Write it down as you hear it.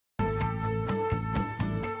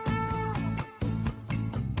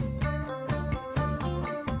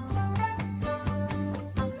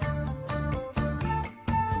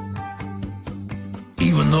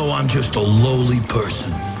though I'm just a lowly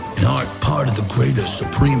person and aren't part of the greater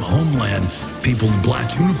supreme homeland people in black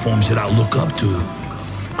uniforms that I look up to,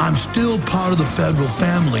 I'm still part of the federal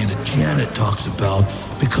family that Janet talks about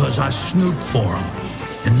because I snoop for them.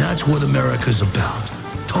 And that's what America's about.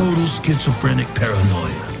 Total schizophrenic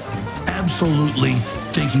paranoia. Absolutely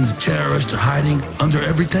thinking the terrorists are hiding under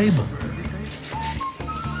every table.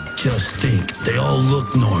 Just think, they all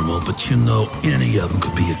look normal, but you know any of them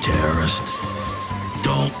could be a terrorist.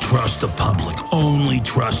 Don't trust the public. Only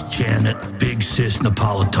trust Janet, Big Sis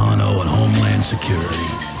Napolitano, and Homeland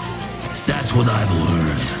Security. That's what I've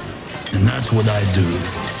learned, and that's what I do.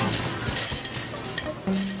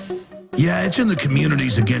 Yeah, it's in the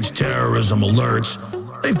Communities Against Terrorism alerts.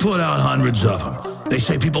 They've put out hundreds of them. They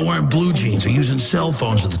say people wearing blue jeans are using cell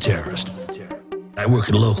phones of the terrorist. I work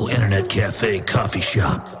at a local internet cafe, coffee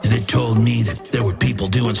shop, and it told me that there were people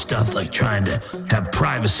doing stuff like trying to have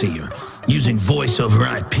privacy or using voice over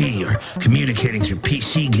IP or communicating through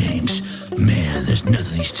PC games. Man, there's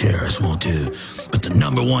nothing these terrorists won't do. But the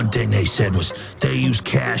number one thing they said was they use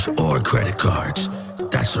cash or credit cards.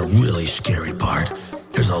 That's the really scary part.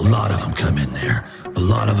 There's a lot of them come in there, a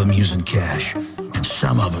lot of them using cash, and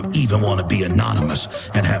some of them even want to be anonymous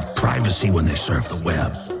and have privacy when they surf the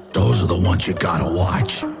web. Those are the ones you gotta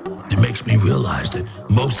watch. It makes me realize that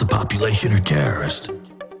most of the population are terrorists.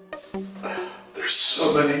 There's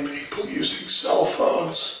so many people using cell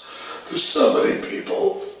phones. There's so many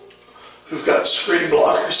people who've got screen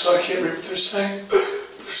blockers so I can't read what they're saying.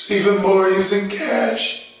 There's even more using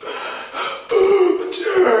cash. The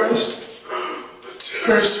terrorists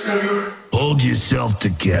are everywhere. Hold yourself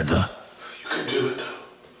together. You can do it though.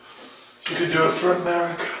 You can do it for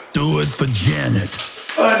America. Do it for Janet.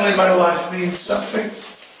 Finally, my life means something.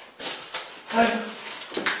 I'm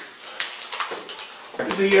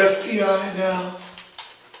the FBI now.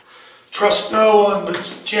 Trust no one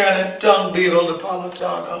but Janet Dung Beetle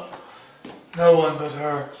Napolitano. No one but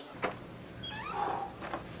her.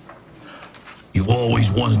 You've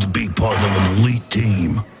always wanted to be part of an elite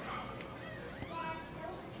team.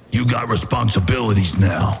 You got responsibilities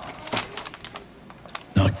now.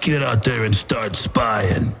 Now get out there and start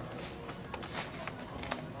spying.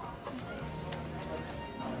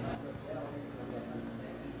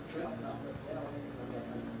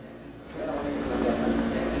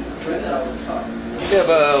 We have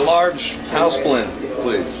a large house blend,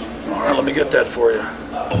 please. All right, let me get that for you.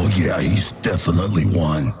 Oh yeah, he's definitely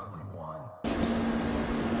one.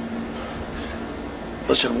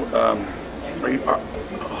 Listen,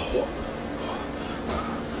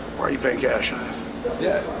 why are you paying cash?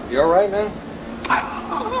 Yeah, you all right, man?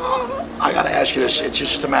 I gotta ask you this. It's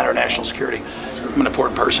just a matter of national security. I'm an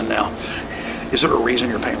important person now. Is there a reason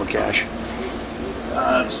you're paying with cash?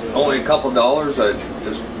 It's only a couple dollars. I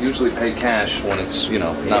just usually pay cash when it's, you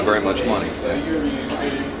know, not very much money.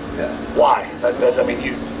 Yeah. Why? I mean,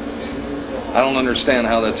 you... I don't understand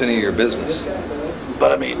how that's any of your business.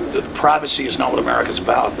 But I mean, privacy is not what America's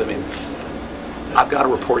about. I mean, I've got to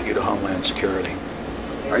report you to Homeland Security.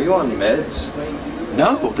 Are you on meds?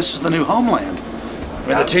 No, this is the new Homeland. I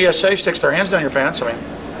mean, the TSA sticks their hands down your pants. I mean...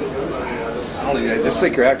 I just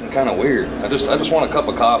think you're acting kind of weird. I just want a cup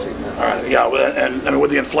of coffee. All right, yeah, and I mean,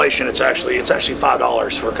 with the inflation, it's actually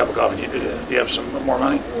 $5 for a cup of coffee. Do you have some more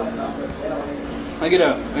money? I get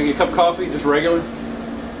a cup of coffee, just regular.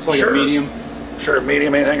 It's like a medium. Sure,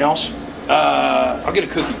 medium. Anything else? I'll get a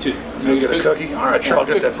cookie too. You'll get a cookie? All right, sure, I'll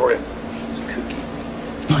get that for you. It's a cookie.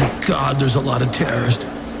 My God, there's a lot of terrorists.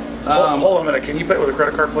 Hold on a minute. Can you pay with a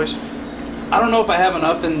credit card, please? I don't know if I have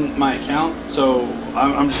enough in my account, so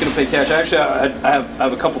I'm just gonna pay cash. Actually, I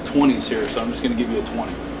have a couple 20s here, so I'm just gonna give you a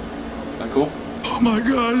 20. Is that cool? Oh my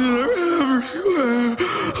God, they're everywhere.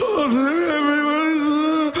 Oh, they're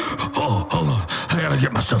everywhere. Oh, hold on. I gotta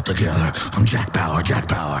get myself together. I'm Jack Bauer.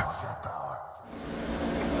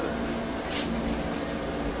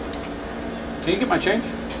 Can you get my change?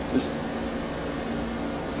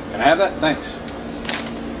 Can I have that? Thanks.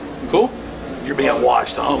 You cool? You're being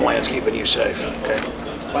watched. The Homeland's keeping you safe, okay?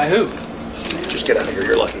 By who? Just get out of here.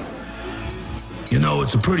 You're lucky. You know,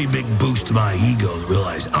 it's a pretty big boost to my ego to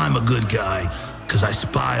realize I'm a good guy because I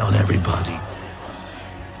spy on everybody.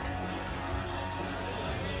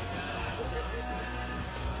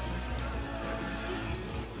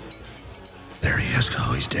 There he is.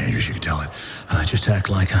 Oh, he's dangerous. You can tell it. I just act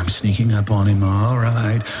like I'm sneaking up on him. All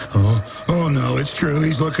right. Oh no, it's true.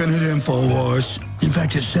 He's looking at InfoWars. In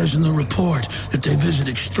fact, it says in the report that they visit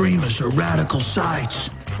extremist or radical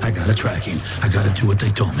sites. I gotta track him. I gotta do what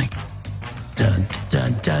they told me. Dun,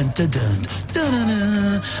 dun, dun, dun, dun, dun, dun,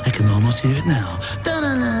 dun. I can almost hear it now. Dun,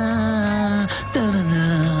 dun, dun, dun, dun,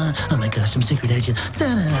 dun. Oh my gosh, I'm secret agent.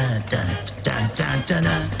 Dun, dun, dun, dun, dun,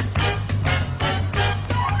 dun.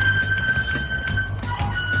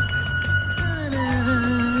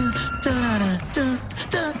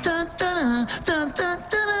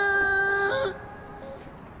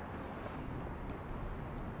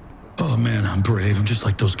 Oh man, I'm brave. I'm just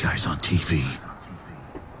like those guys on TV.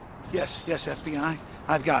 Yes, FBI.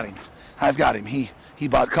 I've got him. He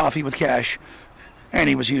bought coffee with cash, and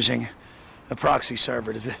he was using a proxy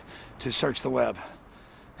server to search the web.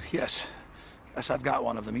 Yes, I've got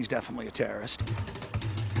one of them. He's definitely a terrorist.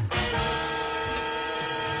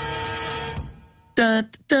 Dun,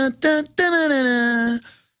 dun, dun, dun, dun, dun.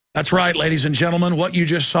 That's right, ladies and gentlemen. What you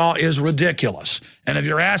just saw is ridiculous. And if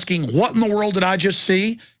you're asking, what in the world did I just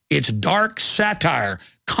see? It's dark satire,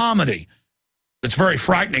 comedy. It's very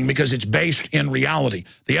frightening because it's based in reality.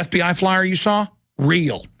 The FBI flyer you saw,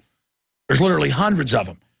 real. There's literally hundreds of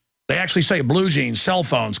them. They actually say blue jeans, cell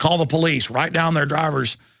phones, call the police, write down their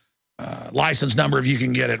driver's license number if you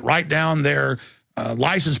can get it, write down their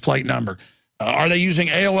license plate number. Are they using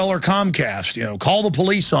AOL or Comcast? You know, call the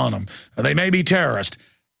police on them. They may be terrorists.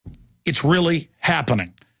 It's really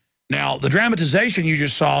happening. Now, the dramatization you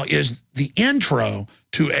just saw is the intro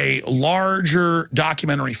to a larger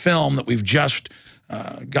documentary film that we've just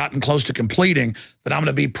gotten close to completing that I'm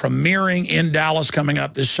going to be premiering in Dallas coming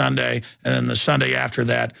up this Sunday, and then the Sunday after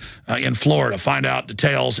that in Florida. Find out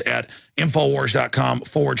details at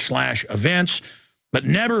Infowars.com/events. But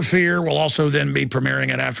never fear, we'll also then be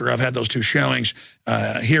premiering it after I've had those two showings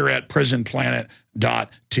here at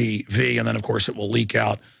prisonplanet.tv. And then, of course, it will leak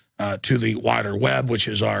out to the wider web, which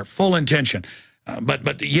is our full intention.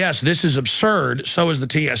 But yes, this is absurd. So is the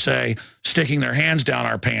TSA sticking their hands down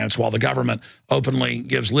our pants while the government openly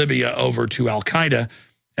gives Libya over to al-Qaeda,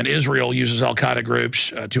 and Israel uses al-Qaeda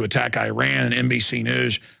groups to attack Iran, and NBC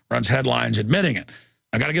News runs headlines admitting it.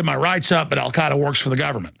 I got to give my rights up, but al-Qaeda works for the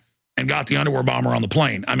government and got the underwear bomber on the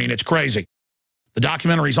plane. I mean, it's crazy. The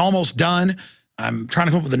documentary's almost done. I'm trying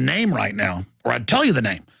to come up with a name right now, or I'd tell you the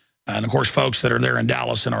name. And, of course, folks that are there in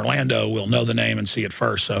Dallas and Orlando will know the name and see it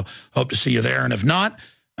first. So hope to see you there. And if not,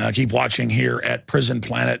 keep watching here at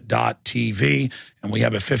prisonplanet.tv. And we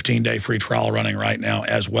have a 15-day free trial running right now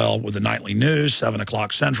as well with the nightly news, 7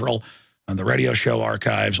 o'clock Central, and the radio show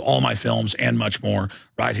archives, all my films, and much more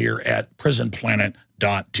right here at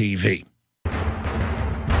prisonplanet.tv.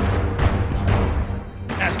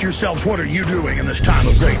 Ask yourselves, what are you doing in this time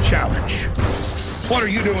of great challenge? What are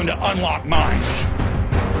you doing to unlock minds?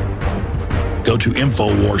 Go to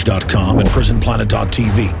Infowars.com and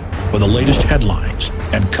prisonplanet.tv for the latest headlines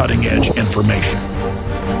and cutting-edge information.